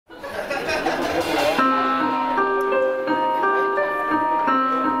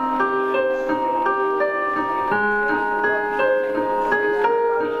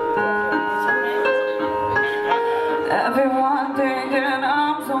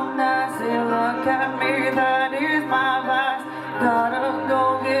at me, that is my vice. Gotta go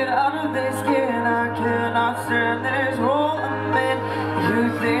get out of this skin. I cannot stand this role I'm in. You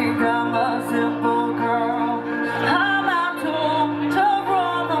think I'm a simple girl, I'm out to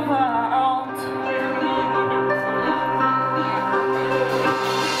run the world.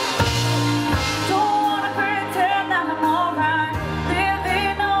 Don't wanna pretend that I'm alright,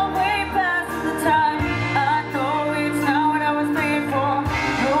 living all way past the time. I know it's not what I was made for.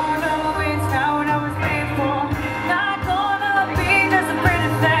 No, it's not what I was made for. Not gonna be just a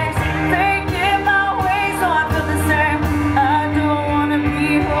pretty face, making my way so I feel the same. I don't wanna be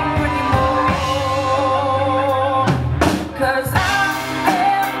home anymore, 'cause I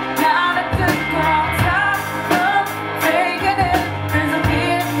am not a good girl. Tired of faking it. There's a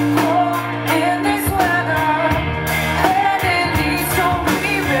bit more in this weather, and it needs to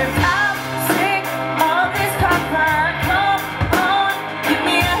be ripped. I'm sick of this comfort. Come on, give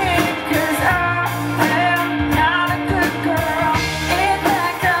me a hint, 'cause I am not a good girl. In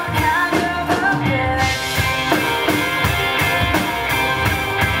fact, I'm kind of a bitch.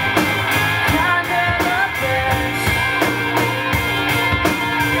 Kind of a bitch.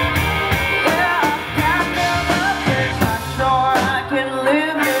 Yeah, I'm kind of a bitch. Not sure I can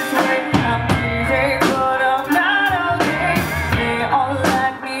live this way. I'm easy, but I'm not okay. They all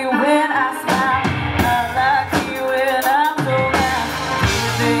like me when I smile. I like me when I'm so mad. You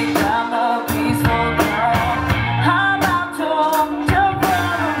think I'm a peaceful girl, I'm out to run the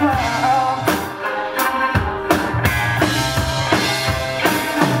world.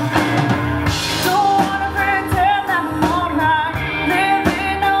 Don't wanna pretend that I'm alright,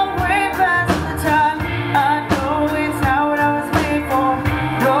 living all way past the time. I know it's not what I was made for.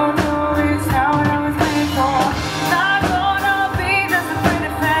 No, it's not what I was made for. Not gonna be just a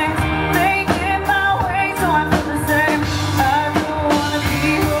pretty face, making my way so I feel the same. I don't wanna be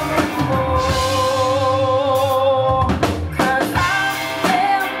home anymore, 'cause I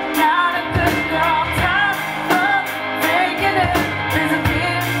am not a good girl. Tired of faking it. There's a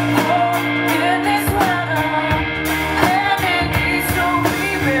bit more in this weather, and it needs to be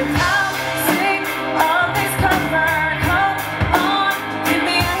ripped. I'm sick of this comfort. Come on, give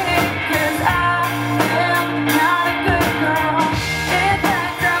me a hint, 'cause I am not a good girl. In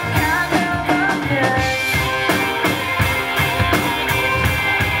fact, I'm kind of a bitch.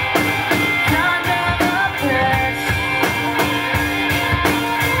 Kind of a bitch.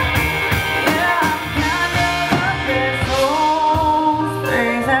 Yeah, I'm kind of a bitch. Who's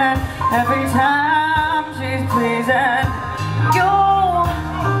freezing every time she's pleasing you?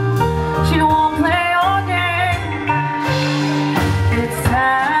 She won't play your game. It's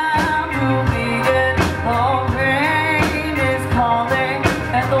time to begin. The rain is calling,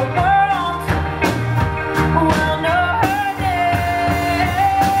 and the world will know her name.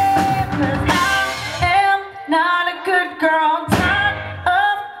 'Cause I am not a good girl. Tired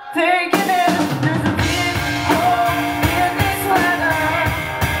of faking it. There's a bit more in this weather,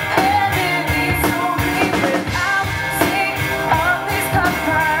 and it needs to be ripped. I'm sick of this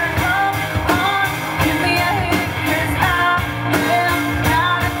comfort. Come on, give me a hint, 'cause I am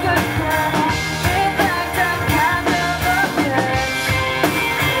not a good girl. In fact, I'm kind of a bitch.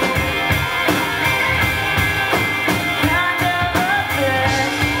 Kind of a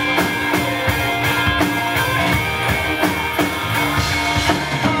bitch.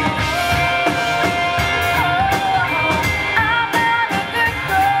 I'm not a good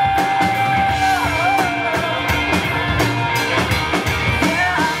girl.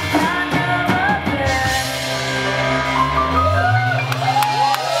 Yeah, I'm kind of a bitch.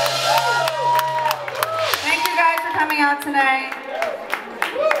 Thank you guys for coming out tonight.